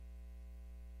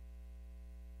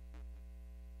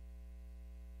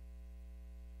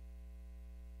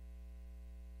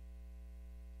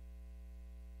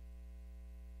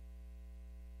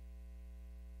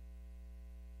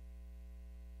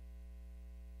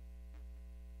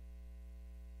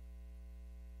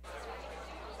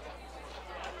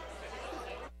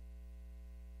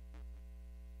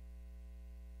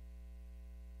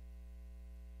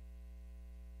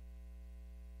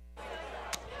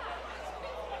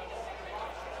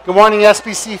Good morning,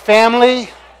 SBC family.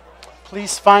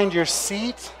 Please find your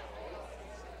seat.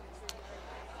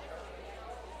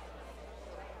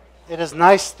 It is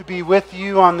nice to be with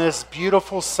you on this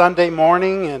beautiful Sunday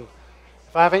morning. And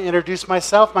if I haven't introduced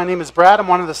myself, my name is Brad. I'm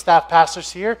one of the staff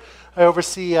pastors here. I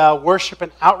oversee worship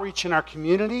and outreach in our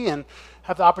community and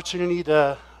have the opportunity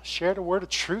to share the word of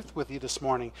truth with you this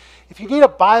morning. If you need a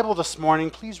Bible this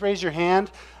morning, please raise your hand.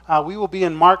 We will be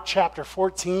in Mark chapter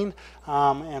 14,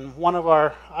 and one of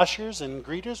our ushers and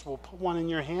greeters will put one in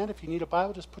your hand. If you need a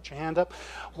Bible, just put your hand up.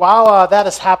 While that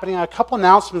is happening, a couple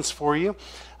announcements for you.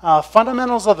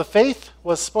 Fundamentals of the Faith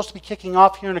was supposed to be kicking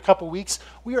off here in a couple weeks.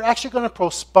 We are actually going to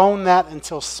postpone that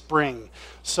until spring.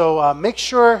 So make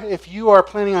sure if you are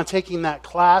planning on taking that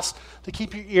class to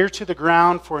keep your ear to the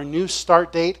ground for a new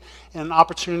start date and an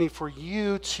opportunity for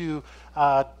you to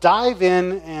dive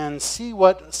in and see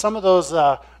what some of those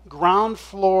ground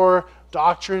floor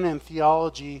doctrine and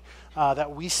theology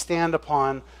that we stand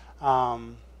upon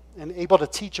and able to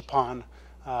teach upon,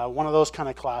 one of those kind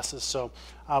of classes. So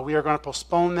we are going to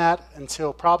postpone that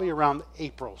until probably around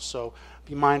April. So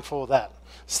be mindful of that.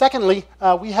 Secondly,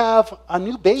 we have a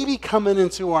new baby coming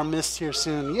into our midst here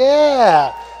soon.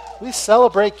 Yeah, we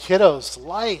celebrate kiddos,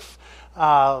 life.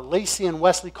 Lacey and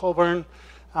Wesley Colburn.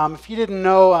 If you didn't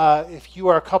know, if you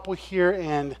are a couple here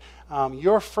and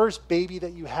your first baby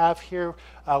that you have here,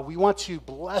 we want to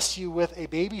bless you with a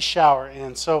baby shower.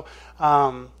 And so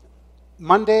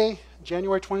Monday,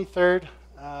 January 23rd,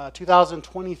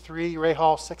 2023, Ray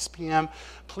Hall, 6 p.m.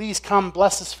 Please come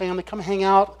bless this family. Come hang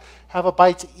out, have a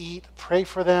bite to eat, pray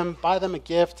for them, buy them a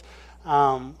gift.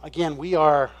 Again, we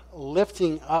are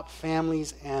lifting up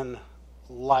families and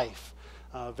life.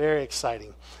 Very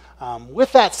exciting.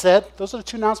 With that said, those are the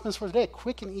two announcements for today.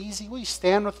 Quick and easy. Will you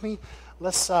stand with me?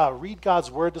 Let's read God's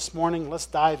word this morning. Let's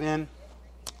dive in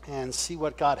and see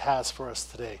what God has for us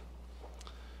today.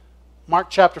 Mark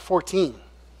chapter 14.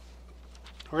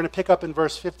 We're going to pick up in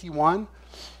verse 51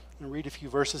 and read a few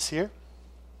verses here.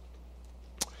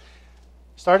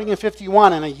 Starting in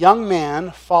 51, and a young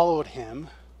man followed him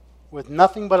with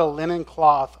nothing but a linen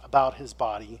cloth about his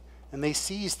body, and they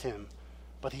seized him.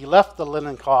 But he left the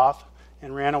linen cloth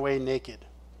and ran away naked.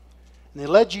 And they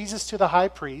led Jesus to the high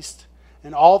priest,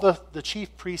 and all the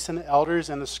chief priests and the elders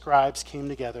and the scribes came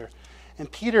together. And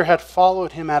Peter had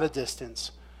followed him at a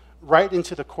distance, right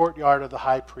into the courtyard of the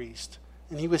high priest.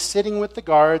 And he was sitting with the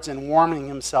guards and warming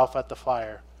himself at the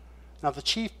fire. Now the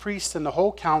chief priests and the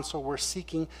whole council were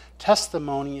seeking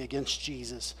testimony against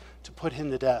Jesus to put him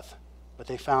to death, but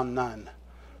they found none.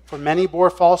 For many bore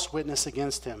false witness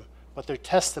against him, but their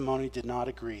testimony did not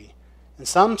agree. And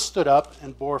some stood up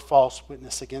and bore false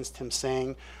witness against him,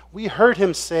 saying, We heard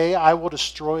him say, I will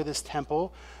destroy this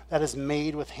temple that is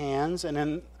made with hands,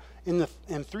 and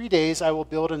in 3 days I will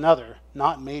build another,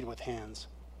 not made with hands.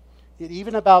 Yet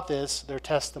even about this, their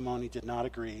testimony did not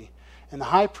agree. And the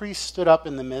high priest stood up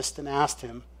in the midst and asked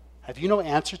him, Have you no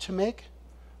answer to make?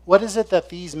 What is it that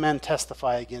these men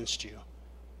testify against you?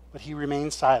 But he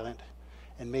remained silent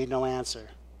and made no answer.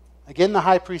 Again the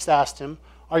high priest asked him,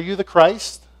 Are you the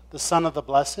Christ, the Son of the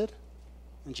Blessed?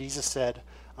 And Jesus said,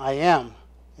 I am,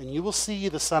 and you will see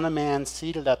the Son of Man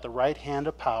seated at the right hand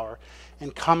of power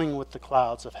and coming with the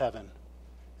clouds of heaven.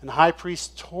 And the high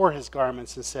priest tore his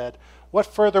garments and said, What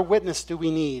further witness do we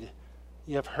need?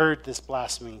 You have heard this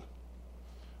blasphemy.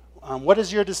 What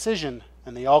is your decision?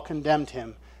 And they all condemned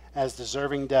him as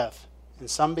deserving death. And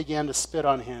some began to spit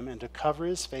on him and to cover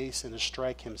his face and to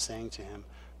strike him, saying to him,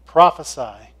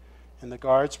 Prophesy. And the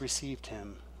guards received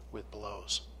him with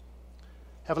blows.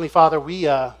 Heavenly Father, we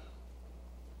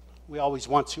always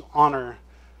want to honor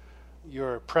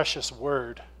your precious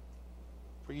word.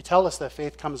 For you tell us that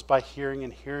faith comes by hearing,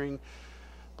 and hearing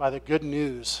by the good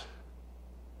news.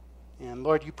 And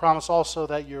Lord, you promise also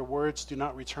that your words do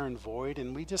not return void.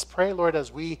 And we just pray, Lord,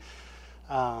 as we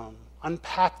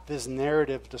unpack this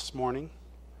narrative this morning,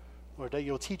 Lord, that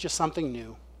you'll teach us something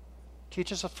new.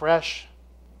 Teach us afresh.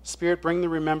 Spirit, bring the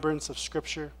remembrance of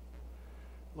Scripture.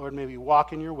 Lord, may we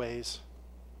walk in your ways.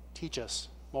 Teach us,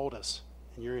 mold us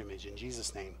in your image. In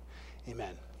Jesus' name,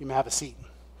 amen. You may have a seat.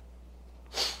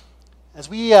 As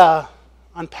we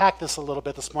unpack this a little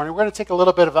bit this morning, we're going to take a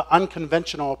little bit of an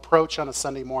unconventional approach on a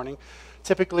Sunday morning.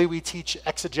 Typically, we teach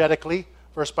exegetically,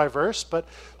 verse by verse, but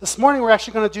this morning we're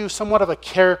actually going to do somewhat of a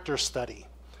character study.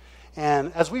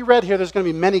 And as we read here, there's going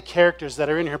to be many characters that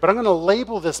are in here, but I'm going to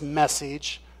label this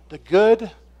message the good,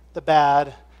 the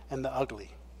bad, and the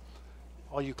ugly.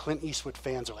 All you Clint Eastwood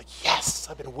fans are like, yes,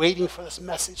 I've been waiting for this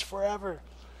message forever.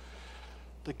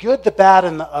 The good, the bad,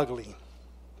 and the ugly.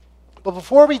 But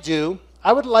before we do,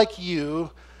 I would like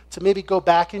you to maybe go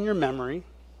back in your memory,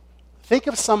 think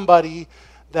of somebody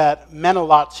that meant a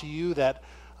lot to you, that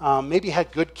maybe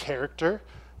had good character.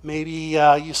 Maybe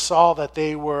you saw that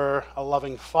they were a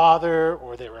loving father,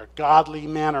 or they were a godly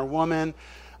man or woman.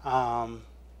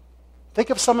 Think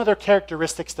of some of their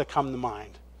characteristics that come to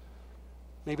mind.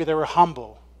 Maybe they were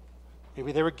humble.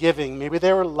 Maybe they were giving. Maybe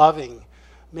they were loving.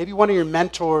 Maybe one of your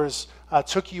mentors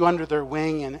took you under their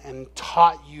wing and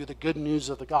taught you the good news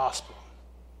of the gospel.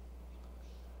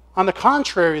 On the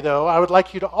contrary, though, I would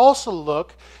like you to also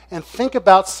look and think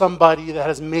about somebody that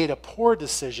has made a poor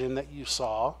decision that you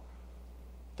saw,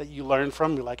 that you learned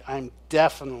from. You're like, I'm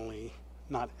definitely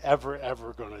not ever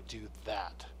going to do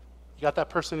that. You got that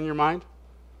person in your mind?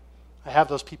 I have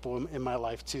those people in my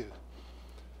life too.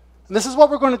 And this is what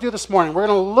we're going to do this morning. We're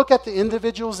going to look at the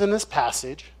individuals in this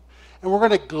passage, and we're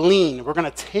going to glean. We're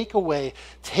going to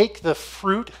take the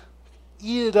fruit,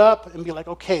 eat it up, and be like,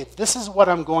 okay, this is what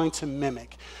I'm going to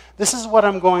mimic. This is what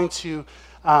I'm going to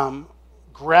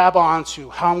grab onto,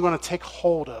 how I'm going to take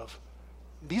hold of.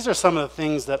 These are some of the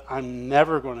things that I'm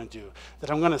never going to do, that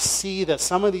I'm going to see that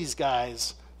some of these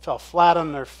guys fell flat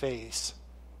on their face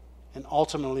and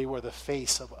ultimately were the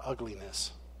face of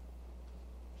ugliness.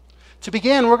 To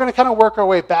begin, we're going to kind of work our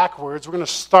way backwards. We're going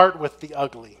to start with the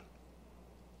ugly.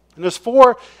 And there's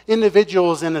 4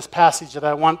 individuals in this passage that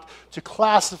I want to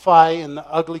classify in the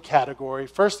ugly category.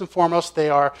 First and foremost, they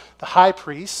are the high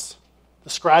priests, the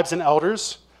scribes and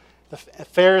elders, the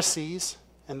Pharisees,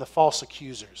 and the false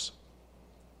accusers.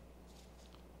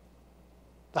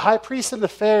 The high priests and the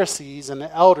Pharisees and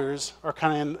the elders are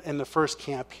kind of in the first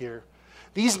camp here.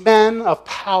 These men of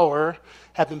power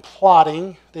have been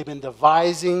plotting, they've been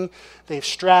devising, they've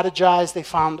strategized, they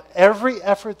found every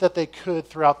effort that they could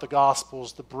throughout the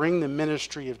Gospels to bring the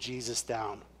ministry of Jesus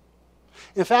down.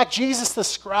 In fact, Jesus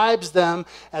describes them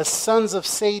as sons of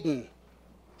Satan,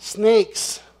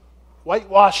 snakes,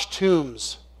 whitewashed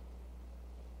tombs.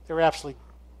 They were absolutely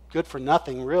good for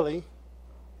nothing, really.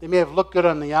 They may have looked good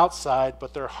on the outside,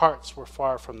 but their hearts were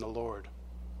far from the Lord.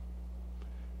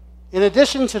 In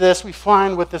addition to this, we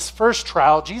find with this first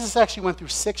trial, Jesus actually went through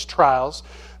 6 trials.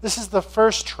 This is the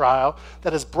first trial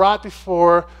that is brought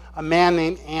before a man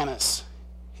named Annas.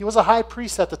 He was a high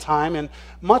priest at the time, and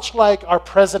much like our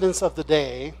presidents of the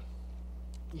day,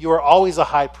 you are always a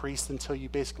high priest until you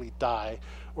basically die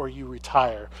or you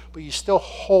retire, but you still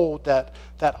hold that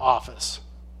office.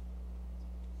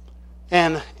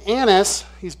 And Annas,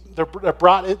 they're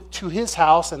brought to his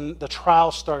house, and the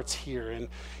trial starts here.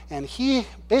 And he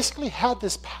basically had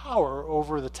this power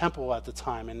over the temple at the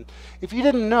time. And if you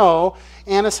didn't know,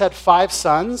 Annas had 5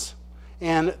 sons,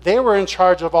 and they were in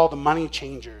charge of all the money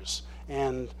changers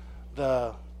and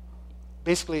the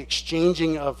basically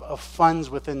exchanging of funds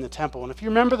within the temple. And if you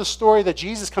remember the story that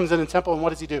Jesus comes in the temple, and what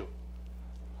does he do?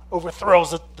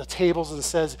 Overthrows the tables and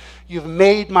says, "You've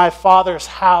made my father's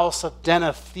house a den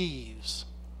of thieves."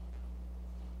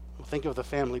 Well, think of the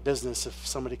family business if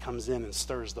somebody comes in and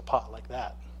stirs the pot like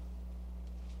that.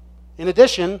 In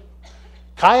addition,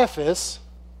 Caiaphas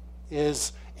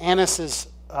is Annas'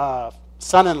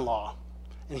 son-in-law,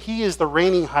 and he is the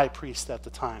reigning high priest at the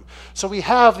time. So we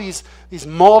have these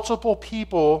multiple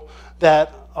people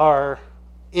that are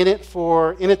in it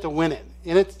to win it,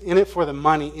 in it for the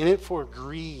money, in it for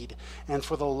greed, and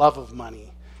for the love of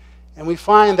money. And we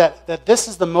find that this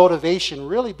is the motivation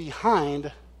really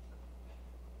behind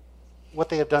what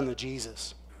they have done to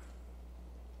Jesus.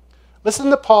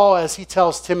 Listen to Paul as he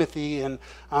tells Timothy, and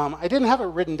I didn't have it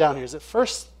written down here. Is it 1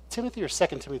 Timothy or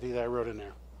 2 Timothy that I wrote in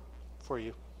there for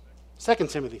you? 2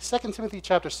 Timothy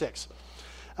chapter 6,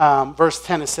 verse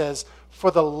 10, it says,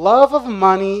 "For the love of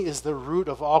money is the root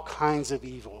of all kinds of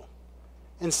evil.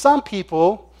 And some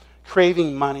people,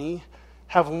 craving money,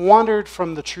 have wandered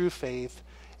from the true faith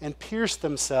and pierced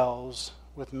themselves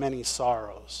with many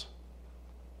sorrows."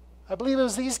 I believe it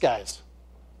was these guys.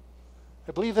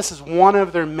 I believe this is one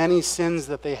of their many sins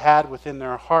that they had within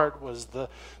their heart, was the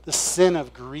sin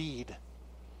of greed,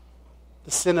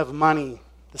 the sin of money,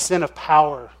 the sin of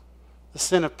power, the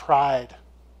sin of pride.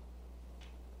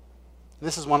 And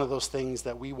this is one of those things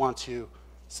that we want to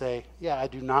say, yeah, I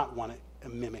do not want to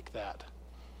mimic that.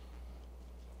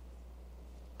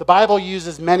 The Bible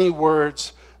uses many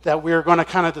words that we're going to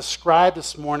kind of describe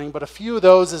this morning, but a few of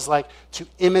those is like to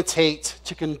imitate,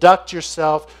 to conduct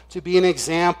yourself, to be an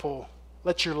example.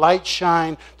 Let your light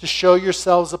shine, to show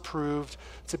yourselves approved,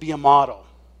 to be a model.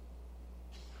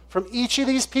 From each of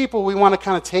these people, we want to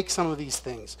kind of take some of these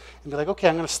things and be like, okay,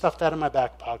 I'm going to stuff that in my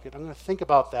back pocket. I'm going to think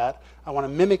about that. I want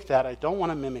to mimic that. I don't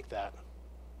want to mimic that.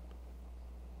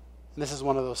 And this is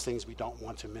one of those things we don't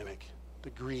want to mimic, the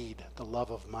greed, the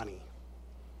love of money.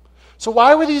 So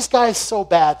why were these guys so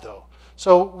bad, though?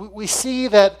 So we see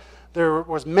that there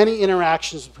was many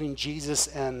interactions between Jesus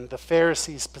and the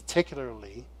Pharisees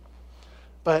particularly,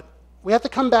 but we have to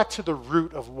come back to the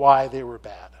root of why they were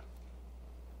bad.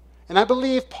 And I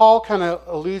believe Paul kind of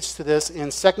alludes to this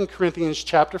in 2 Corinthians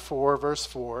chapter 4, verse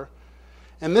 4.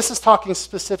 And this is talking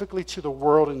specifically to the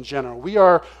world in general. We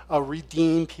are a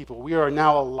redeemed people. We are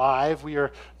now alive. We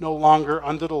are no longer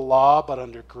under the law, but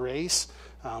under grace.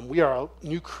 We are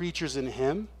new creatures in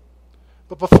him.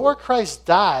 But before Christ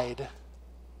died,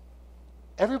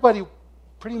 everybody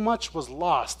pretty much was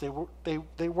lost. They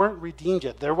weren't redeemed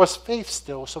yet. There was faith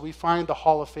still, so we find the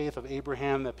hall of faith of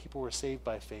Abraham that people were saved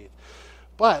by faith.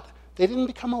 But they didn't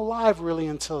become alive really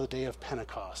until the day of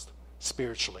Pentecost,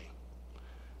 spiritually.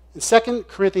 In 2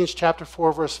 Corinthians chapter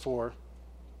 4, verse 4,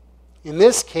 in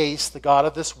this case, the God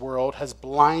of this world has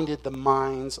blinded the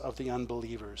minds of the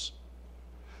unbelievers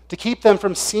to keep them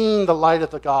from seeing the light of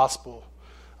the gospel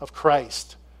of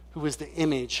Christ, who is the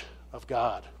image of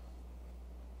God.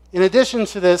 In addition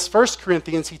to this, 1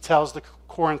 Corinthians, he tells the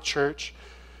Corinth church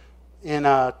in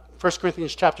 1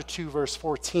 Corinthians chapter 2, verse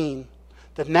 14,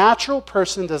 the natural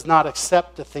person does not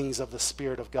accept the things of the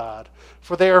Spirit of God,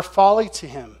 for they are folly to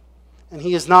him, and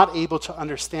he is not able to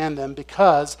understand them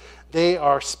because they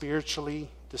are spiritually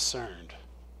discerned.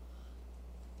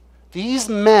 These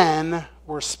men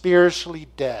were spiritually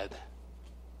dead.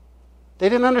 They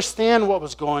didn't understand what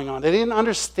was going on. They didn't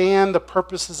understand the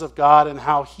purposes of God and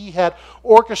how he had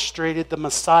orchestrated the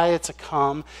Messiah to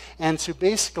come and to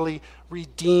basically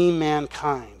redeem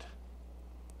mankind.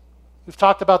 We've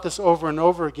talked about this over and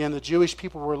over again. The Jewish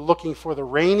people were looking for the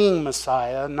reigning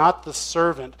Messiah, not the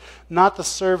servant. Not the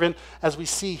servant, as we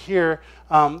see here,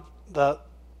 how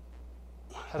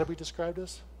did we describe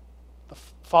this?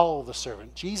 Follow the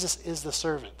servant. Jesus is the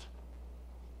servant.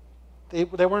 They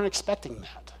weren't expecting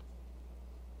that.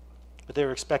 But they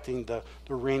were expecting the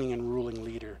reigning and ruling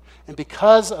leader. And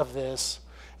because of this,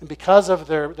 and because of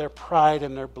their pride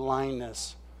and their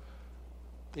blindness,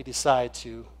 they decide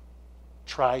to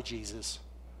try Jesus,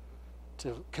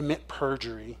 to commit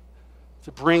perjury,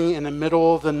 to bring in the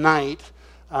middle of the night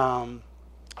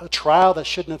a trial that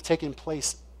shouldn't have taken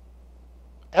place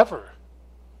ever.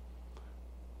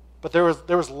 But there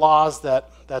was laws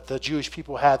that the Jewish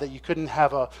people had that you couldn't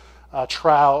have a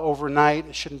trial overnight.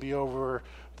 It shouldn't be over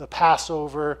the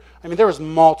Passover. I mean, there was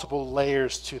multiple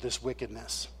layers to this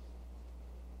wickedness.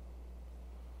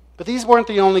 But these weren't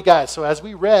the only guys. So as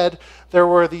we read, there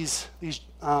were these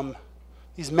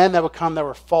men that would come that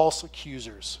were false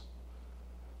accusers.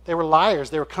 They were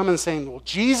liars. They were coming saying, well,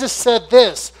 Jesus said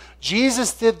this.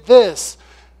 Jesus did this.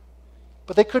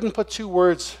 But they couldn't put two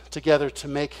words together to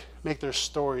make their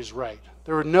stories right.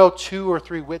 There were no 2 or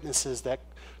 3 witnesses that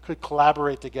could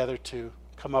collaborate together to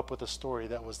come up with a story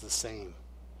that was the same.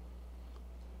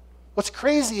 What's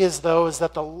crazy is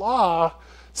that the law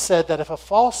said that if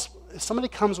somebody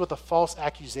comes with a false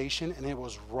accusation and it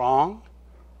was wrong,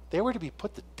 they were to be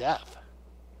put to death.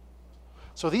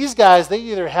 So these guys, they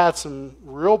either had some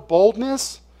real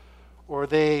boldness or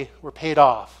they were paid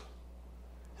off.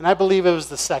 And I believe it was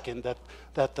the second,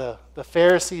 that the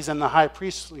Pharisees and the high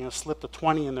priests slipped a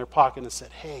 20 in their pocket and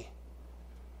said, hey,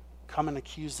 come and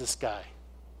accuse this guy.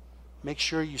 Make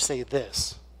sure you say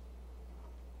this.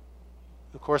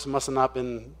 Of course, it must have not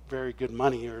been very good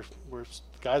money, or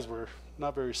guys were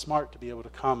not very smart to be able to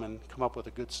come up with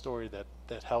a good story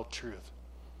that held truth.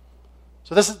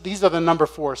 So these are the number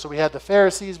 4. So we had the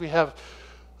Pharisees, we have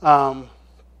the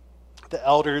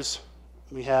elders,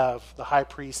 we have the high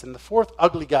priest, and the 4th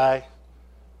ugly guy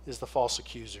is the false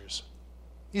accusers.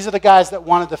 These are the guys that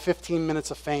wanted the 15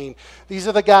 minutes of fame. These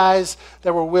are the guys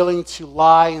that were willing to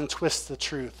lie and twist the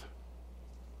truth.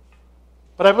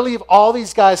 But I believe all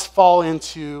these guys fall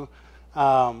into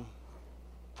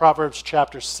Proverbs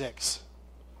chapter 6.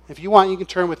 If you want, you can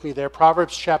turn with me there.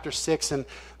 Proverbs chapter 6, and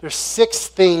there's 6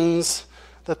 things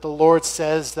that the Lord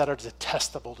says that are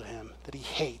detestable to him, that he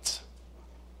hates.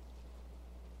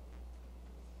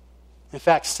 In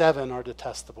fact, 7 are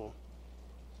detestable.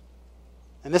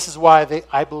 And this is why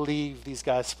I believe these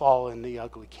guys fall in the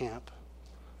ugly camp.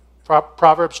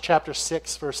 Proverbs chapter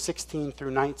 6, verse 16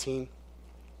 through 19.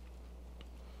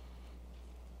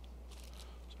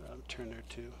 Turn there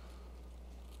too.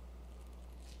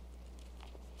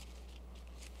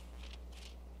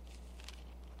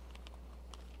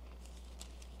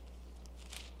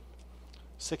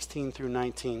 (16 through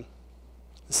 19).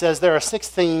 It says, there are 6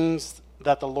 things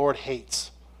that the Lord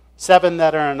hates, 7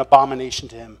 that are an abomination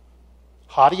to him: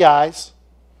 haughty eyes,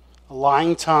 a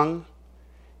lying tongue,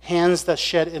 hands that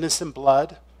shed innocent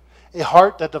blood, a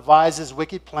heart that devises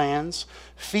wicked plans,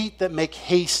 feet that make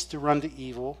haste to run to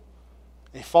evil,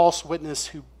 a false witness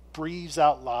who breathes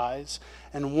out lies,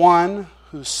 and one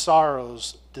who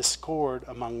sorrows discord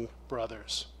among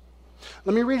brothers.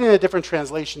 Let me read in a different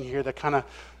translation here that kind of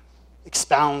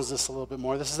expounds this a little bit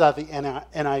more. This is out of the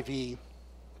NIV.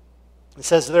 It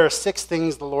says, there are 6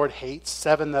 things the Lord hates,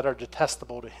 7 that are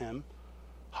detestable to him.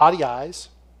 Haughty eyes,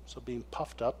 so being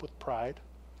puffed up with pride.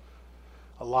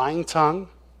 A lying tongue,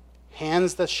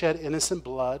 hands that shed innocent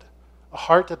blood, a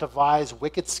heart that devises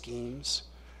wicked schemes,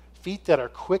 feet that are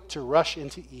quick to rush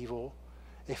into evil,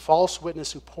 a false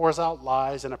witness who pours out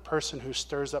lies, and a person who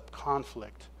stirs up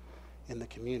conflict in the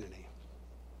community.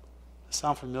 Does that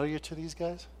sound familiar to these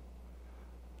guys?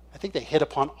 I think they hit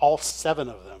upon all 7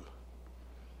 of them.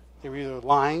 They were either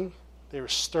lying, they were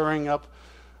stirring up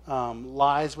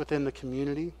lies within the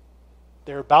community,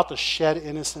 they're about to shed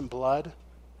innocent blood.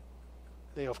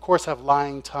 They, of course, have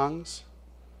lying tongues.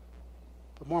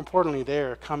 But more importantly,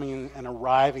 they're coming and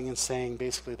arriving and saying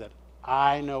basically that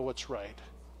I know what's right.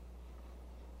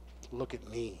 Look at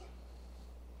me.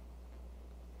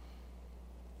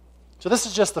 So this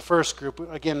is just the first group.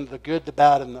 Again, the good, the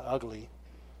bad, and the ugly.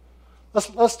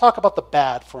 Let's talk about the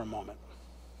bad for a moment.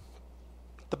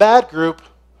 The bad group,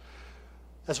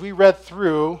 as we read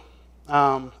through,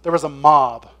 there was a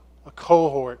mob, a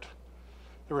cohort.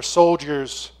 There were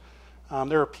soldiers.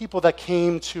 There were people that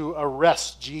came to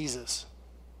arrest Jesus.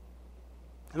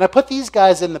 And I put these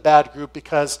guys in the bad group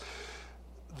because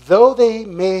though they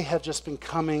may have just been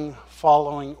coming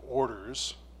following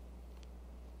orders,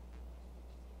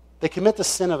 they commit the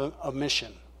sin of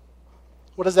omission.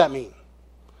 What does that mean?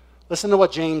 Listen to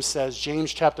what James says.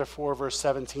 James chapter 4, verse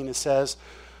 17, it says,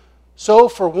 so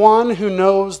for one who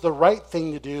knows the right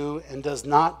thing to do and does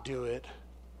not do it,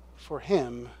 for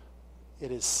him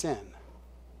it is sin.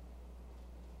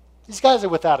 These guys are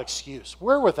without excuse.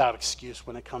 We're without excuse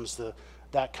when it comes to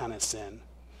that kind of sin.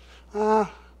 I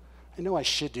know I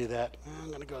should do that. I'm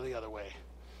going to go the other way.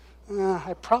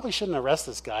 I probably shouldn't arrest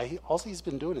this guy. All he's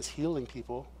been doing is healing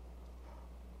people.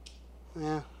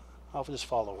 I'll just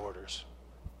follow orders.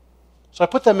 So I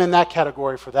put them in that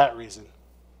category for that reason.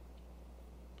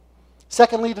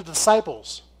 Secondly, the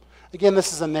disciples. Again,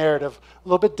 this is a narrative, a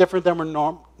little bit different than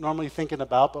we're normally thinking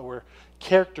about, but we're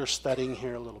character studying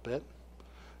here a little bit.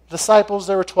 Disciples,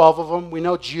 there were 12 of them. We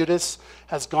know Judas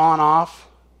has gone off,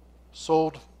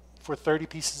 sold for 30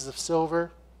 pieces of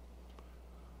silver.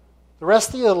 The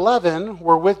rest of the 11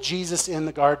 were with Jesus in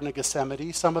the Garden of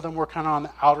Gethsemane. Some of them were kind of on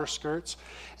the outer skirts,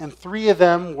 and 3 of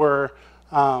them were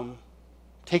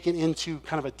taken into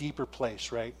kind of a deeper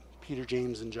place, right? Peter,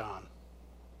 James, and John.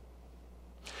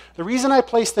 The reason I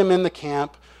placed them in the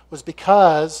camp was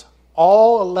because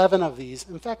all 11 of these,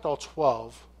 in fact all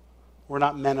 12, were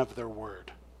not men of their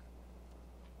word.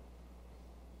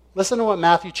 Listen to what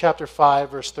Matthew chapter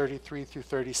 5, verse 33 through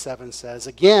 37 says.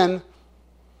 Again,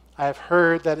 I have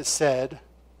heard that it said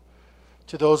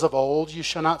to those of old, you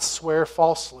shall not swear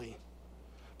falsely,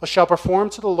 but shall perform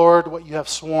to the Lord what you have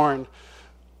sworn.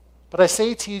 But I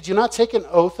say to you, do not take an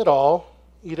oath at all,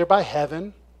 either by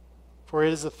heaven, for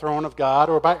it is the throne of God,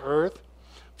 or by earth,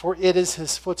 for it is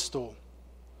his footstool,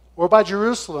 or by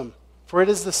Jerusalem, for it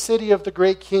is the city of the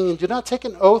great king. And do not take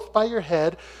an oath by your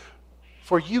head,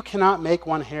 for you cannot make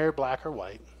one hair black or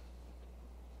white.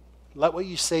 Let what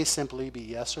you say simply be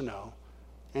yes or no.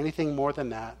 Anything more than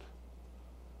that,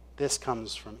 this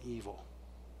comes from evil.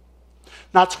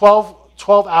 Now,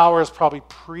 12 hours probably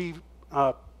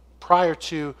prior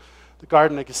to the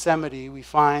Garden of Gethsemane, we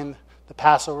find the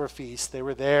Passover feast. They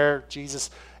were there. Jesus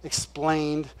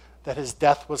explained that his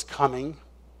death was coming.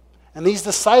 And these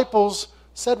disciples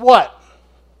said what?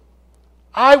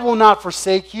 I will not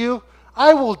forsake you.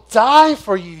 I will die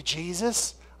for you,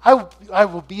 Jesus. I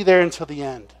will be there until the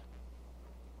end.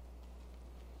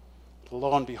 But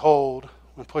lo and behold,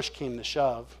 when push came to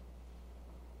shove,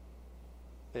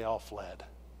 they all fled.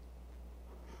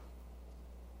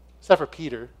 Except for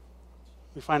Peter.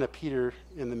 We find a Peter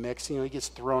in the mix. He gets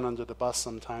thrown under the bus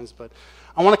sometimes, but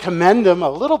I want to commend him a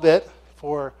little bit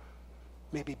for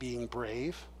maybe being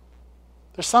brave.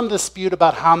 There's some dispute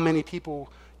about how many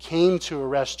people came to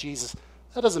arrest Jesus.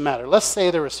 That doesn't matter. Let's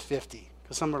say there was 50,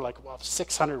 because some are like, well,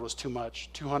 600 was too much,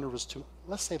 200 was too much.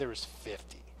 Let's say there was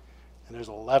 50, and there's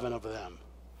 11 of them.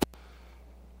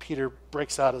 Peter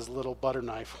breaks out his little butter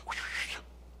knife,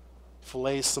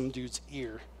 fillets some dude's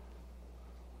ear.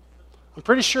 I'm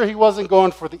pretty sure he wasn't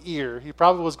going for the ear. He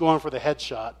probably was going for the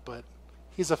headshot, but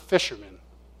he's a fisherman.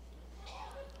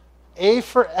 A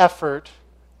for effort,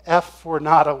 F for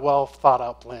not a well thought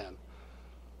out plan.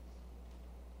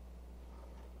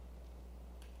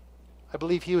 I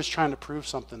believe he was trying to prove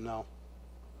something, though.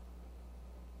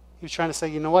 He was trying to say,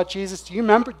 you know what, Jesus, do you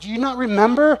not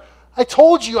remember I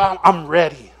told you I'm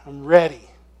ready. I'm ready.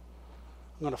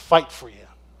 I'm going to fight for you.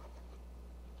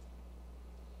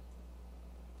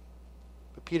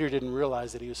 But Peter didn't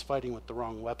realize that he was fighting with the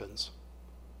wrong weapons.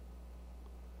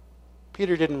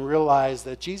 Peter didn't realize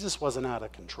that Jesus wasn't out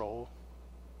of control.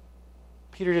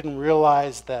 Peter didn't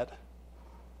realize that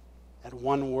at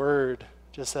one word,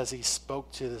 just as he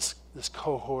spoke to this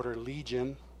cohort or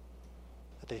legion,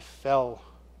 that they fell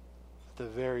at the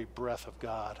very breath of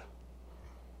God.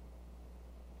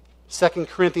 2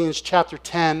 Corinthians chapter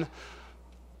 10,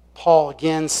 Paul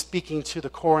again speaking to the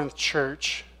Corinth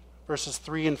church, verses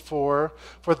 3 and 4.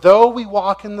 For though we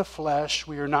walk in the flesh,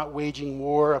 we are not waging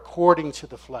war according to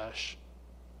the flesh.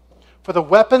 For the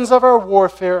weapons of our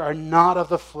warfare are not of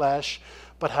the flesh,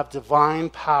 but have divine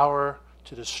power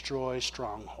to destroy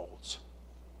strongholds.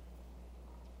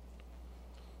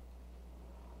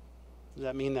 Does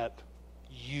that mean that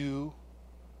you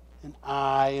and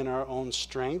I, in our own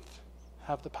strength,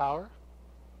 have the power?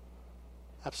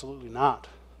 Absolutely not.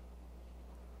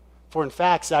 For in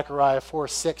fact, Zechariah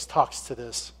 4:6 talks to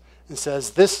this and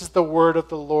says, "This is the word of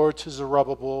the Lord to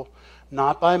Zerubbabel,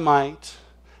 not by might,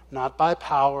 not by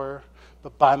power,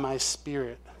 but by my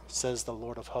Spirit, says the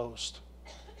Lord of hosts."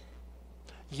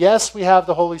 Yes, we have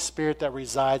the Holy Spirit that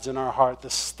resides in our heart, the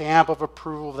stamp of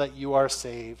approval that you are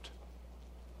saved.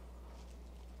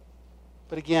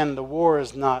 But again, the war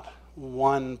is not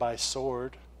won by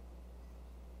sword.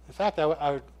 In fact,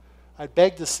 I'd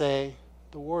beg to say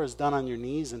the war is done on your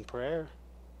knees in prayer.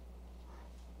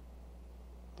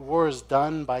 The war is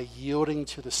done by yielding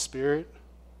to the Spirit,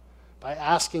 by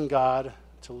asking God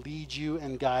to lead you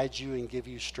and guide you and give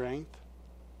you strength.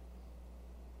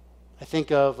 I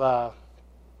think of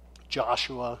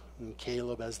Joshua and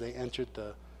Caleb as they entered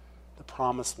the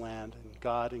promised land, and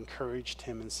God encouraged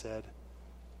him and said,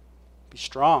 "Be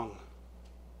strong.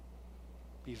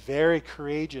 Be very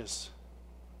courageous,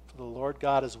 for the Lord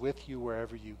God is with you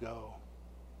wherever you go."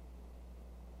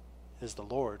 It is the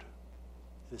Lord.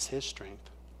 It is His strength.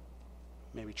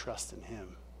 May we trust in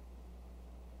Him.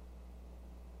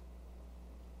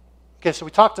 Okay, so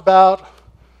we talked about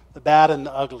the bad and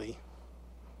the ugly.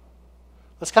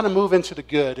 Let's kind of move into the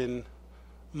good. And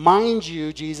mind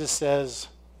you, Jesus says,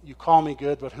 "You call me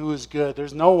good, but who is good?"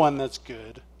 There's no one that's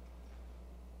good.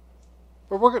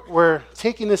 But we're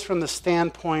taking this from the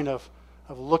standpoint of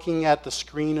looking at the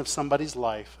screen of somebody's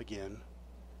life again.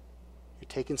 You're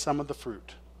taking some of the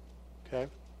fruit. Okay?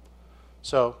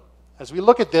 So, as we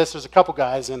look at this, there's a couple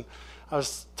guys, and I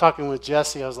was talking with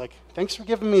Jesse. I was like, "Thanks for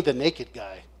giving me the naked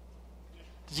guy."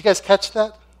 Did you guys catch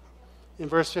that in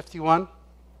verse 51?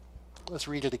 Let's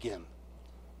read it again.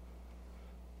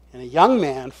 "And a young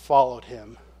man followed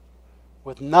him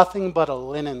with nothing but a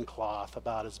linen cloth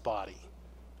about his body.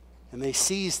 And they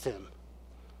seized him.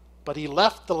 But he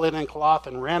left the linen cloth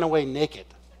and ran away naked."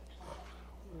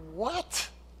 What?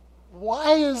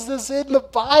 Why is this in the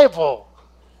Bible?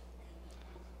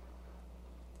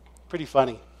 Pretty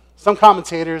funny. Some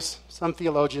commentators, some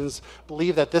theologians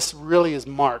believe that this really is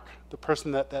Mark, the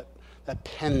person that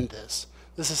penned this.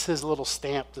 This is his little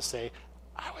stamp to say,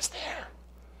 "I was there.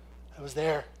 I was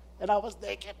there, and I was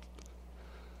naked."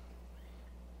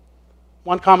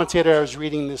 One commentator I was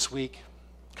reading this week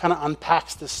kind of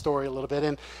unpacks this story a little bit.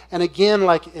 And again,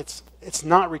 like it's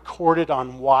not recorded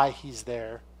on why he's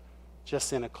there,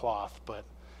 just in a cloth. But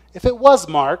if it was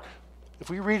Mark, if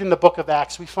we read in the book of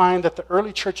Acts, we find that the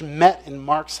early church met in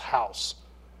Mark's house,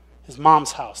 his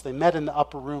mom's house. They met in the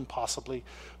upper room possibly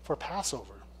for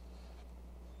Passover.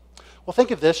 Well,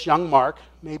 think of this, young Mark.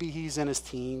 Maybe he's in his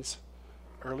teens,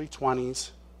 early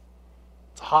 20s.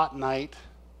 It's a hot night,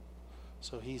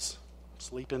 so he's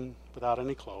sleeping without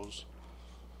any clothes.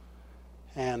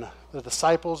 And the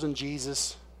disciples and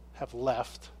Jesus have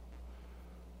left.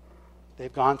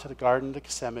 They've gone to the Garden of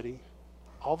Gethsemane.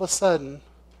 All of a sudden,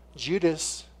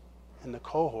 Judas and the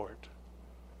cohort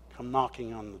come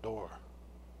knocking on the door.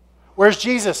 "Where's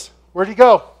Jesus? Where'd he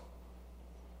go?"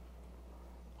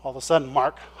 All of a sudden,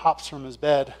 Mark hops from his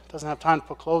bed, doesn't have time to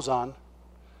put clothes on.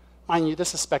 Mind you,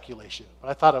 this is speculation, but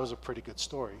I thought it was a pretty good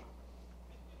story.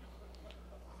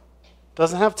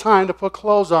 Doesn't have time to put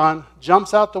clothes on,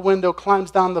 jumps out the window,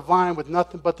 climbs down the vine with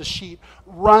nothing but the sheet,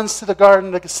 runs to the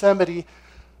Garden of Gethsemane.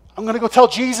 "I'm going to go tell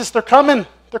Jesus they're coming.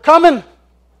 They're coming."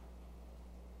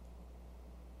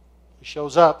 He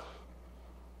shows up.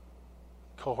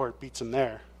 Cohort beats him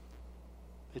there.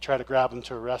 They try to grab him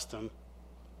to arrest him,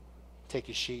 take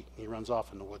his sheet, and he runs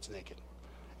off in the woods naked.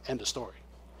 End of story.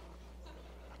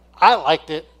 I liked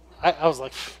it. I was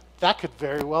like, that could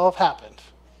very well have happened.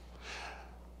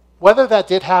 Whether that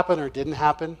did happen or didn't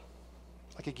happen,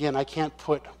 like again, I can't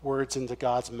put words into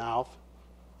God's mouth,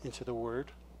 into the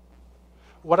Word.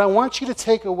 what I want you to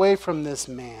take away from this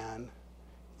man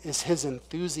is his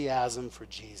enthusiasm for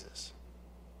Jesus.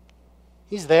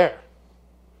 He's there.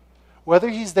 Whether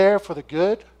he's there for the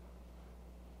good,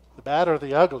 the bad, or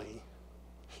the ugly,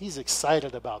 he's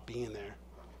excited about being there.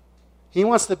 He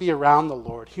wants to be around the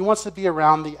Lord. He wants to be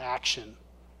around the action.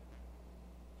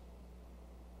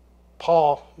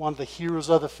 Paul, one of the heroes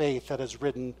of the faith that has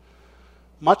written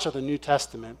much of the New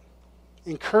Testament,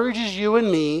 encourages you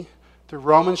and me through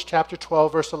Romans chapter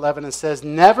 12, verse 11, and says,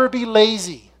 never be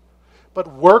lazy,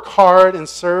 but work hard and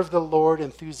serve the Lord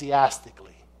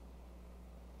enthusiastically.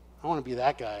 I want to be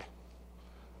that guy.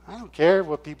 I don't care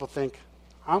what people think.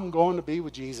 I'm going to be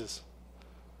with Jesus.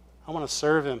 I want to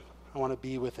serve him. I want to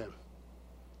be with him.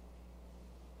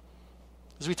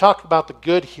 As we talk about the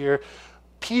good here,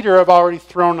 Peter I've already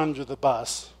thrown under the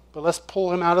bus, but let's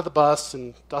pull him out of the bus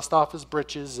and dust off his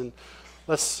britches, and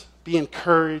let's be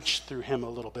encouraged through him a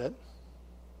little bit.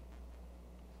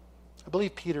 I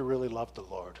believe Peter really loved the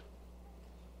Lord.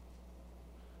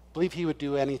 I believe he would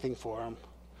do anything for him.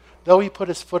 Though he put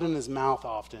his foot in his mouth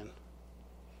often,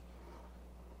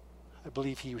 I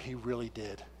believe he really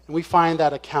did. And we find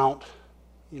that account,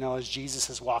 as Jesus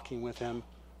is walking with him.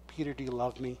 Peter, do you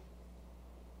love me?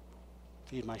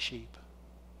 Feed my sheep.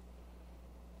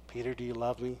 Peter, do you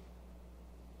love me?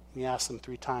 He asked him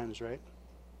 3 times, right?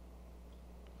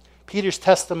 Peter's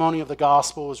testimony of the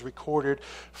gospel is recorded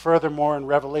furthermore in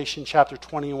Revelation chapter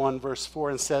 21, verse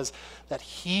 4, and says that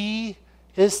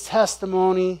his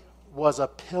testimony was a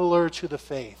pillar to the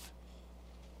faith.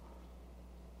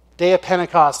 Day of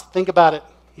Pentecost, think about it.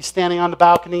 He's standing on the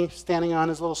balcony, standing on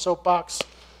his little soapbox,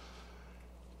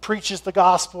 preaches the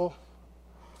gospel.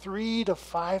 3,000 to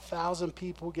 5,000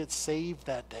 people get saved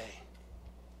that day.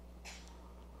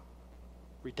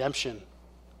 Redemption,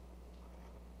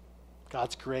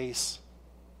 God's grace,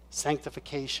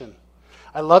 sanctification.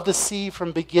 I love to see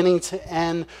from beginning to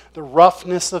end the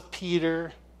roughness of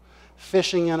Peter,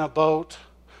 fishing in a boat,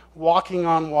 walking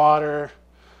on water.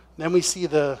 Then we see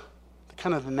the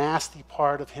kind of the nasty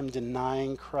part of him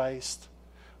denying Christ.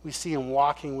 We see him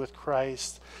walking with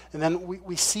Christ. And then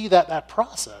we see that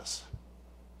process.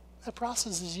 That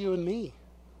process is you and me.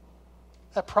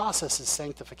 That process is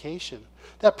sanctification.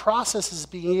 That process is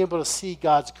being able to see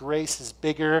God's grace is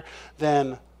bigger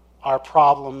than our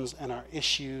problems and our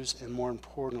issues, and more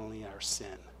importantly, our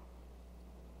sin.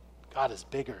 God is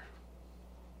bigger.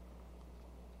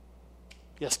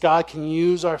 Yes, God can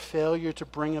use our failure to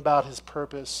bring about his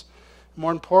purpose.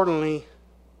 More importantly,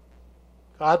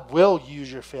 God will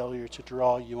use your failure to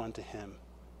draw you unto him.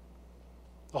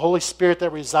 The Holy Spirit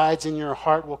that resides in your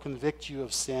heart will convict you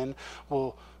of sin,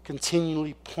 will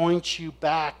continually point you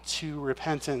back to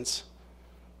repentance,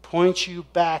 point you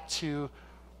back to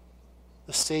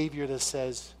the Savior that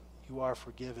says you are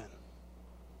forgiven.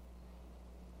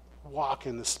 Walk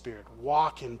in the Spirit.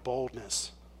 Walk in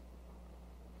boldness.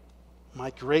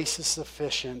 My grace is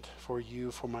sufficient for you,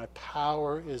 for my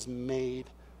power is made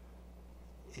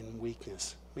in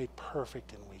weakness, made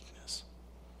perfect in weakness.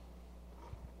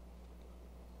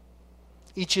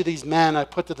 Each of these men, I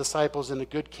put the disciples in the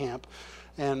good camp,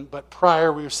 but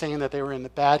prior we were saying that they were in the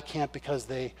bad camp because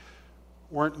they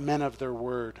weren't men of their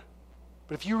word.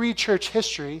 But if you read church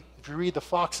history, if you read the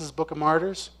Fox's Book of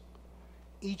Martyrs,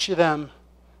 each of them,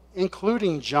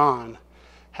 including John,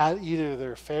 had either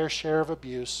their fair share of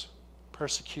abuse,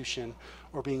 persecution,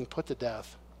 or being put to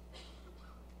death.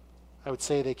 I would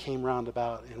say they came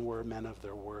roundabout and were men of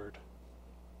their word.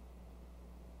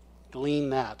 Glean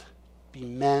that. Be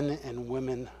men and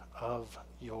women of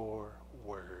your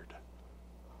word.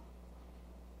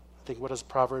 I think, what does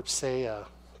Proverbs say?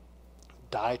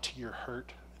 Die to your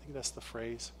hurt. I think that's the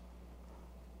phrase.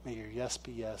 May your yes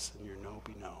be yes and your no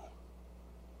be no.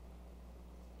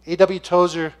 A.W.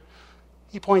 Tozer,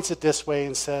 he points it this way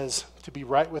and says, to be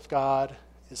right with God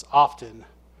is often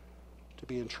to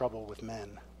be in trouble with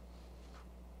men.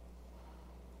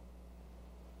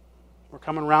 We're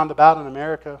coming roundabout in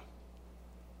America.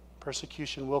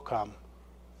 Persecution will come.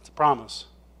 It's a promise.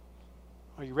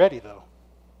 Are you ready, though?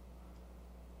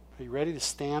 Are you ready to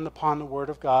stand upon the Word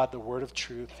of God, the Word of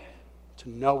truth, to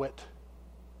know it,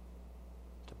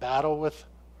 to battle with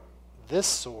this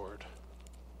sword,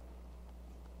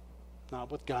 not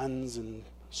with guns and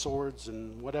swords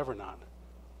and whatever not,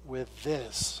 with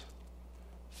this?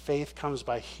 Faith comes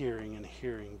by hearing, and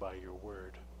hearing by your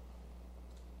word.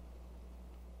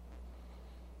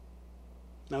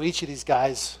 Now, each of these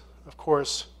guys, of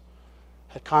course,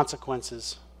 had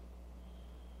consequences.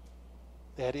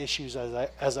 They had issues,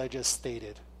 as I just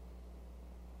stated.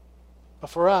 But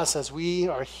for us, as we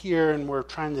are here and we're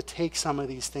trying to take some of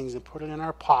these things and put it in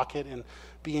our pocket and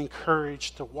be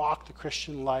encouraged to walk the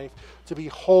Christian life, to be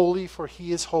holy, for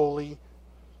he is holy,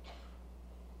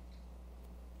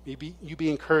 you be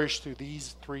encouraged through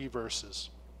these 3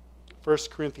 verses. 1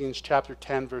 Corinthians chapter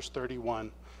 10, verse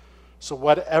 31. So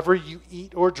whatever you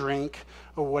eat or drink,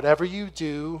 or whatever you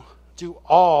do, do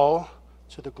all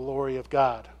to the glory of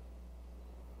God.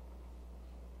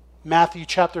 Matthew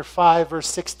chapter 5, verse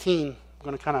 16. I'm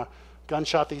going to kind of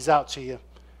gunshot these out to you.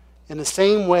 In the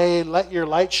same way, let your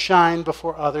light shine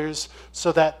before others,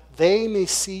 so that they may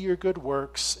see your good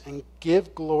works and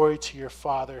give glory to your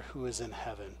Father who is in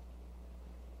heaven.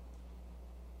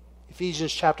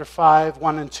 Ephesians chapter 5,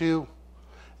 1 and 2.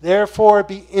 Therefore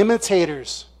be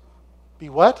imitators. Be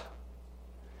what?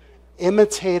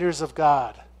 Imitators of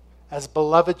God, as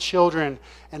beloved children,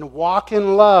 and walk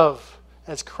in love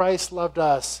as Christ loved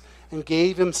us and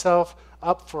gave himself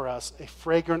up for us, a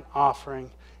fragrant offering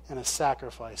and a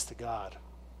sacrifice to God.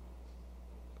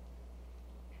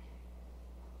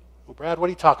 Well, Brad, what are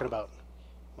you talking about?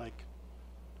 Like,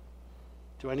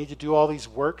 do I need to do all these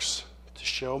works to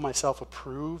show myself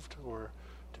approved or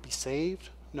to be saved?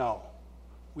 No.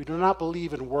 We do not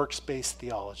believe in works-based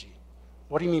theology.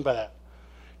 What do you mean by that?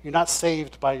 You're not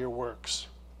saved by your works.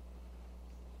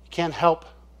 You can't help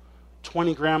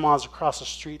 20 grandmas across the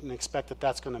street and expect that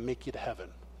that's going to make you to heaven.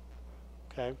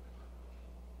 Okay?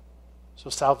 So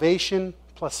salvation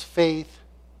plus faith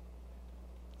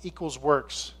equals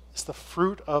works. It's the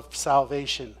fruit of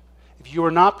salvation. If you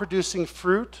are not producing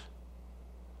fruit,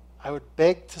 I would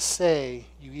beg to say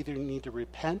you either need to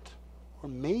repent or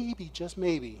maybe, just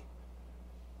maybe,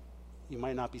 you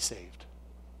might not be saved.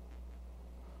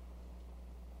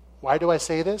 Why do I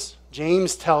say this?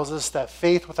 James tells us that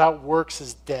faith without works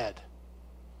is dead.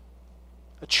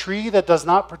 A tree that does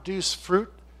not produce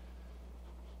fruit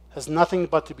has nothing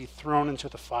but to be thrown into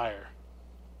the fire.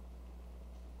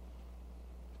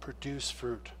 Produce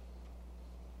fruit.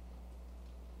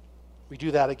 We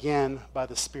do that again by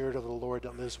the Spirit of the Lord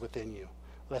that lives within you.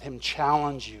 Let him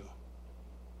challenge you.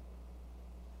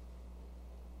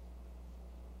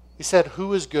 He said,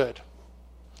 who is good?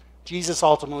 Jesus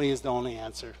ultimately is the only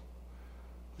answer.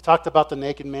 We talked about the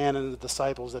naked man and the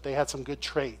disciples, that they had some good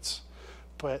traits,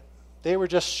 but they were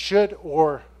just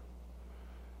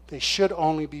they should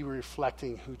only be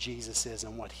reflecting who Jesus is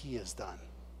and what he has done.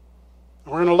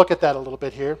 And we're going to look at that a little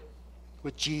bit here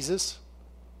with Jesus.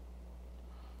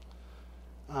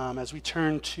 As we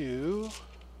turn to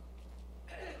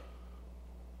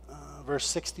verse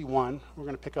 61, we're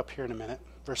going to pick up here in a minute.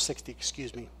 Verse 60,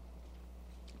 excuse me.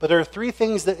 But there are 3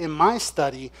 things that in my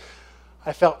study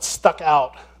I felt stuck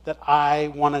out that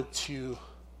I wanted to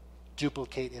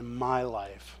duplicate in my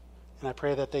life. And I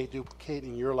pray that they duplicate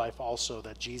in your life also,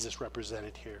 that Jesus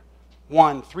represented here.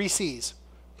 1, 3 C's.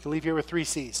 You can leave here with 3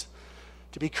 C's.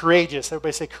 To be courageous.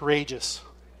 Everybody say courageous.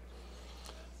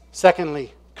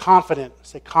 Secondly, confident.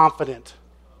 Say confident.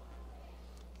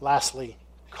 Lastly,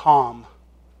 calm.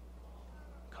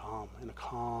 Calm, in a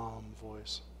calm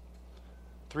voice.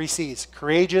 3 C's.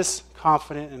 Courageous,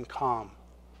 confident, and calm.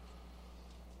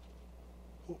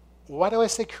 Why do I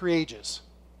say courageous?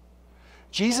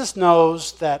 Jesus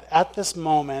knows that at this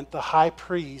moment, the high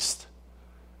priest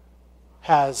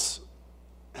has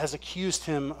accused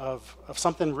him of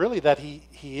something really that he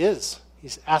is.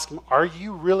 He's asking him, are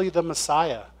you really the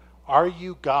Messiah? Are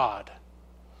you God?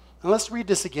 And let's read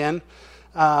this again.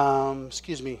 Verse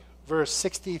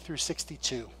 60 through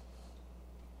 62.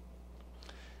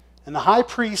 And the high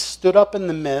priest stood up in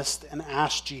the midst and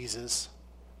asked Jesus,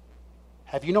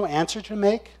 have you no answer to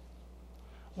make?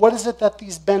 What is it that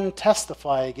these men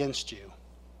testify against you?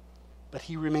 But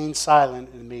he remained silent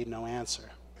and made no answer.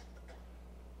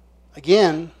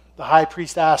 Again, the high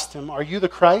priest asked him, are you the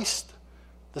Christ,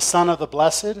 the Son of the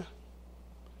Blessed?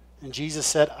 And Jesus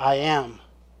said, I am.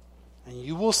 And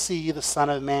you will see the Son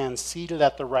of Man seated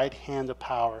at the right hand of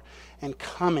power and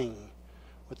coming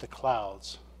with the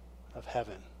clouds of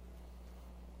heaven.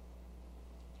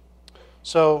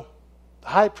 So the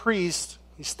high priest,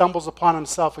 he stumbles upon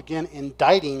himself again,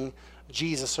 indicting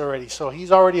Jesus already. So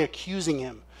he's already accusing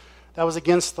him. That was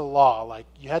against the law. Like,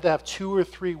 you had to have 2 or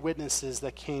 3 witnesses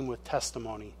that came with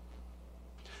testimony.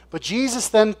 But Jesus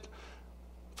then,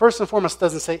 first and foremost,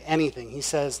 doesn't say anything. He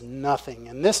says nothing.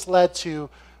 And this led to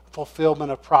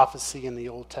fulfillment of prophecy in the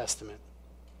Old Testament.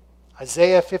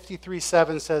 Isaiah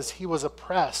 53:7 says, he was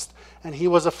oppressed and he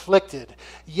was afflicted,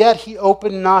 yet he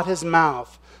opened not his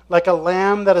mouth. Like a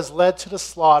lamb that is led to the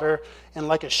slaughter, and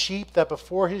like a sheep that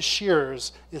before his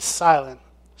shearers is silent,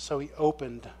 so he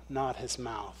opened not his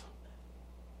mouth.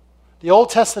 The Old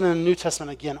Testament and the New Testament,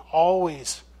 again,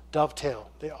 always dovetail.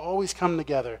 They always come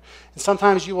together. And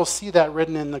sometimes you will see that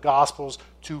written in the Gospels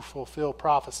to fulfill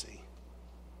prophecy.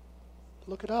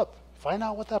 Look it up. Find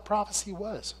out what that prophecy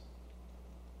was.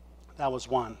 That was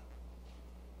one.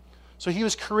 So he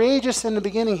was courageous in the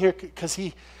beginning here because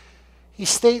he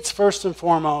states first and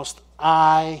foremost,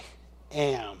 I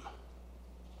am.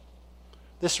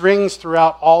 This rings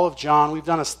throughout all of John.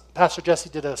 Pastor Jesse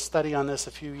did a study on this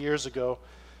a few years ago,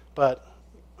 but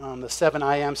the 7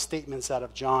 I am statements out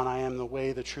of John, I am the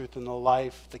way, the truth, and the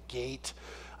life, the gate,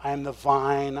 I am the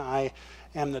vine, I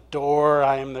am the door,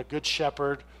 I am the good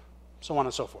shepherd, so on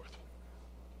and so forth.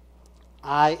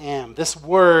 I am. This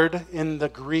word in the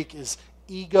Greek is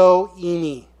ego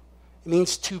eimi. It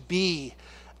means to be,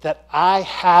 that I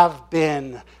have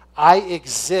been, I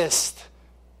exist,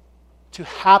 to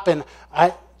happen,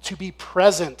 to be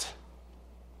present.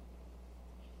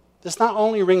 This not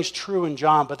only rings true in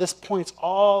John, but this points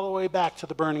all the way back to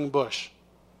the burning bush.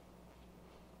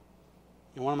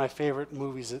 And one of my favorite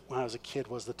movies when I was a kid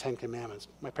was The Ten Commandments.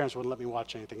 My parents wouldn't let me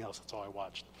watch anything else. That's all I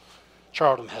watched.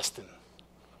 Charlton Heston.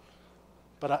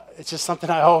 But it's just something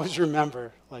I always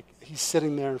remember. Like, he's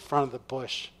sitting there in front of the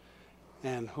bush,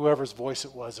 and whoever's voice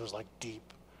it was like deep.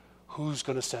 Who's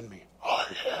going to send me? I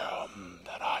am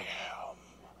that I am.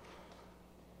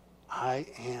 I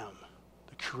am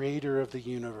the creator of the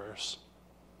universe,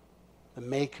 the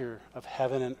maker of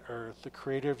heaven and earth, the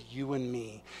creator of you and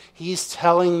me. He's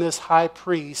telling this high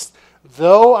priest,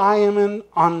 though I am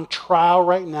on trial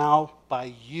right now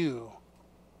by you,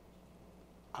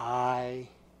 I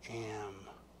am.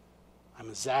 I'm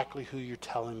exactly who you're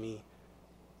telling me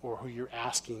or who you're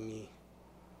asking me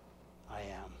I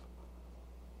am.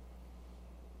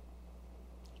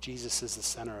 Jesus is the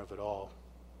center of it all.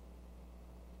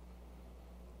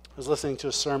 I was listening to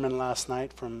a sermon last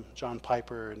night from John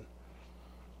Piper, and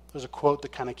there's a quote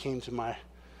that kind of came to my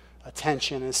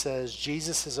attention. It says,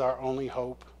 Jesus is our only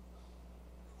hope.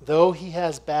 Though he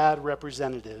has bad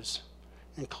representatives,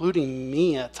 including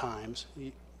me at times,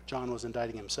 John was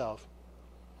indicting himself,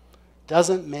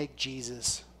 doesn't make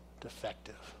Jesus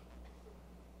defective.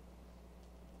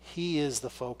 He is the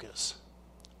focus.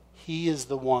 He is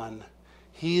the one.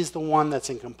 He is the one that's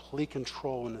in complete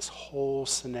control in this whole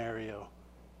scenario.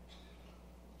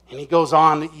 And he goes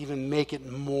on to even make it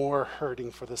more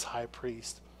hurting for this high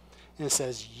priest. And it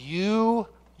says, you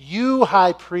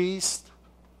high priest,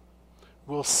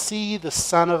 will see the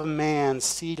Son of Man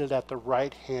seated at the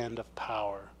right hand of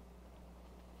power.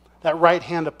 That right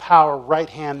hand of power, right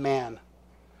hand man.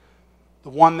 The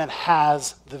one that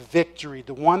has the victory.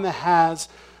 The one that has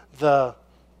the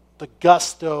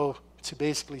gusto to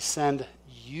basically send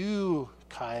you,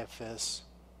 Caiaphas,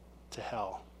 to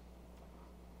hell.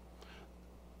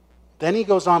 Then he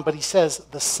goes on, but he says,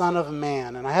 the Son of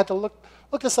Man. And I had to look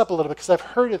this up a little bit because I've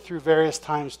heard it through various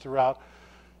times throughout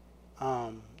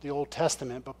the Old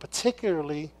Testament, but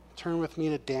particularly turn with me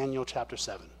to Daniel chapter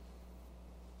 7.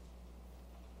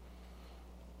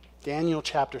 Daniel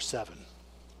chapter 7.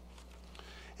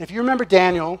 If you remember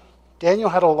Daniel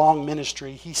had a long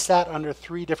ministry. He sat under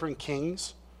 3 different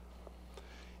kings.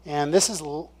 And this is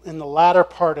in the latter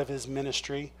part of his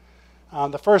ministry.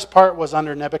 The first part was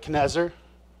under Nebuchadnezzar.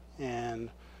 And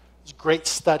it was great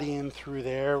studying through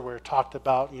there where it talked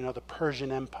about, the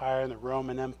Persian Empire and the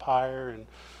Roman Empire and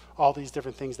all these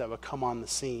different things that would come on the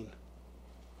scene.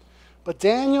 But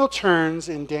Daniel turns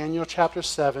in Daniel chapter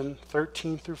 7,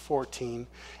 13 through 14,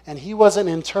 and he was an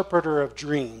interpreter of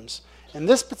dreams. And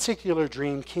this particular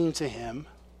dream came to him,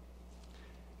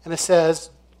 and it says,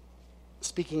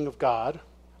 speaking of God,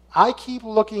 I keep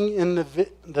looking in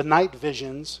the night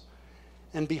visions,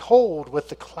 and behold, with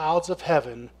the clouds of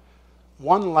heaven,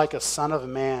 one like a son of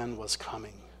man was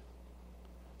coming.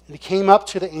 And he came up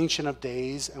to the Ancient of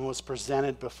Days and was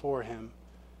presented before him.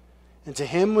 And to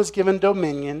him was given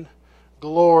dominion,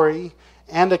 glory,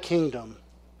 and a kingdom,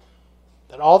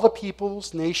 that all the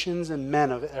peoples, nations, and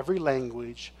men of every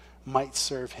language might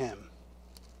serve him.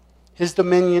 His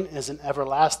dominion is an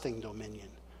everlasting dominion,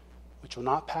 which will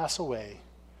not pass away,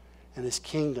 and his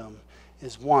kingdom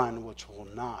is one which will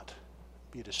not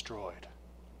be destroyed.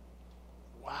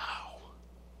 Wow.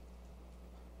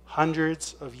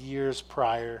 Hundreds of years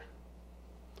prior,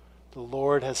 the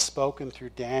Lord has spoken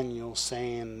through Daniel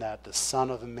saying that the Son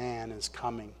of Man is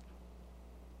coming.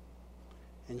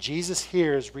 And Jesus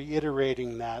here is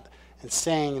reiterating that and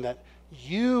saying that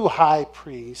you, high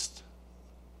priest,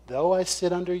 though I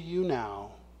sit under you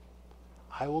now,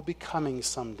 I will be coming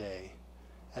someday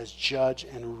as judge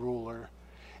and ruler,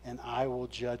 and I will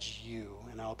judge you.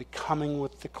 And I'll be coming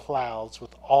with the clouds,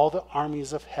 with all the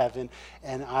armies of heaven,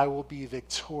 and I will be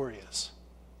victorious.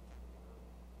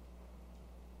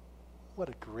 What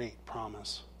a great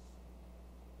promise.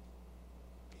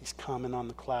 He's coming on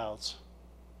the clouds.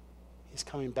 He's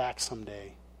coming back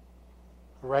someday.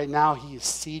 Right now, he is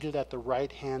seated at the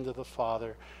right hand of the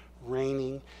Father,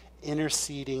 reigning,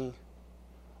 interceding,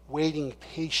 waiting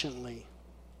patiently.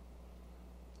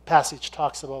 Passage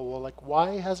talks about, well, like,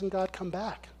 why hasn't God come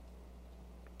back?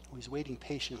 Well, he's waiting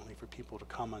patiently for people to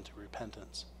come unto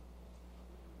repentance.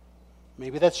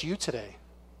 Maybe that's you today.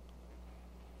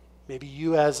 Maybe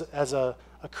you as a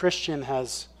Christian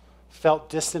has felt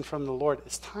distant from the Lord.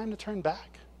 It's time to turn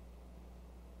back.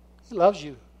 He loves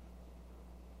you.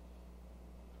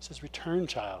 He says, return,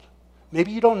 child.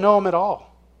 Maybe you don't know him at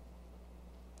all.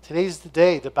 Today's the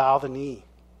day to bow the knee.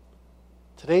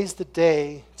 Today's the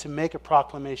day to make a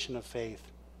proclamation of faith,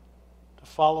 to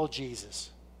follow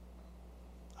Jesus.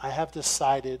 I have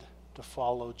decided to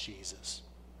follow Jesus.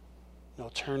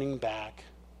 No turning back,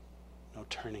 no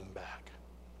turning back.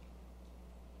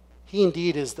 He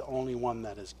indeed is the only one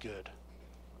that is good.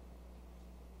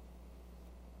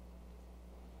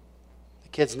 The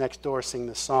kids next door sing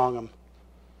this song.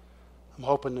 I'm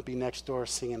hoping to be next door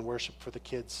singing worship for the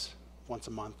kids once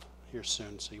a month here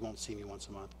soon, so you won't see me once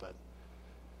a month, but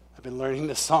I've been learning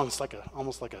this song. It's like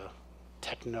almost like a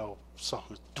techno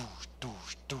song. Doosh,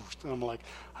 doosh, doosh. And I'm like,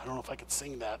 I don't know if I could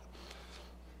sing that.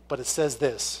 But it says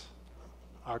this: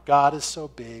 our God is so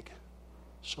big,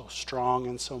 so strong,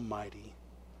 and so mighty.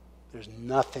 There's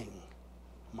nothing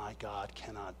my God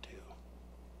cannot do.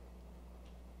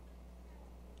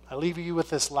 I leave you with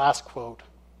this last quote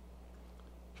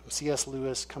from C.S.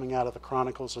 Lewis coming out of the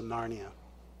Chronicles of Narnia.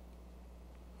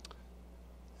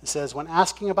 It says, when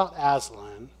asking about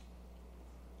Aslan,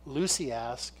 Lucy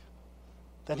asked,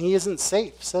 then he isn't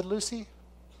safe, said Lucy.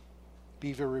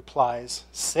 Beaver replies,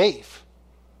 safe,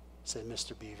 said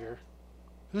Mr. Beaver.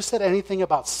 Who said anything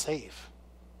about safe?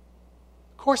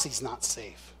 Of course he's not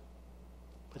safe,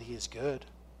 but he is good.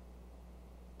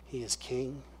 He is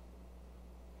king.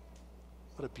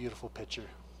 What a beautiful picture.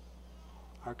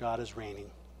 Our God is reigning.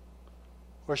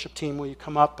 Worship team, will you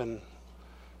come up, and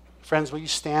friends, will you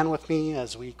stand with me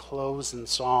as we close in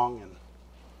song? And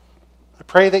I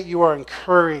pray that you are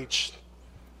encouraged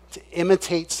to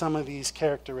imitate some of these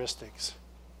characteristics.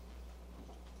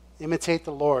 Imitate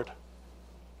the Lord.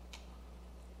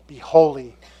 Be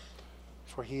holy,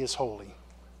 for he is holy.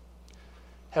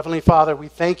 Heavenly Father, we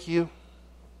thank you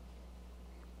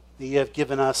that you have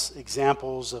given us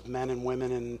examples of men and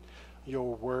women in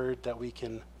your word that we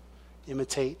can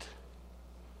imitate,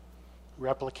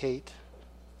 replicate.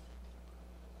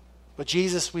 But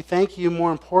Jesus, we thank you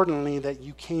more importantly that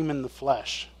you came in the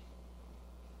flesh.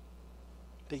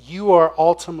 That you are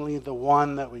ultimately the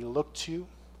one that we look to.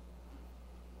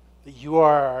 That you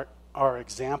are our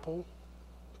example.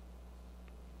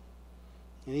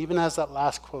 And even as that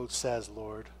last quote says,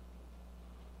 Lord,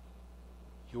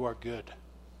 you are good.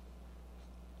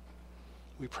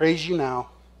 We praise you now.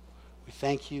 We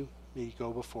thank you. May you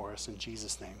go before us. In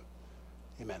Jesus' name,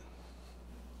 amen.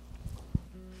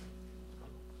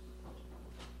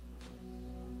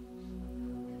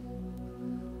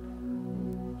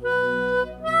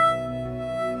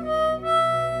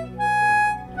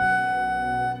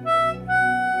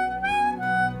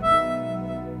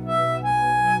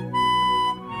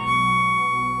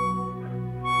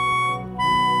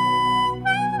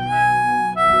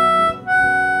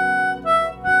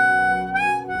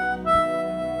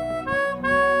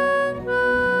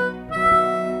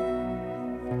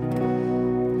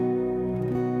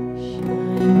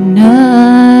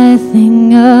 Nothing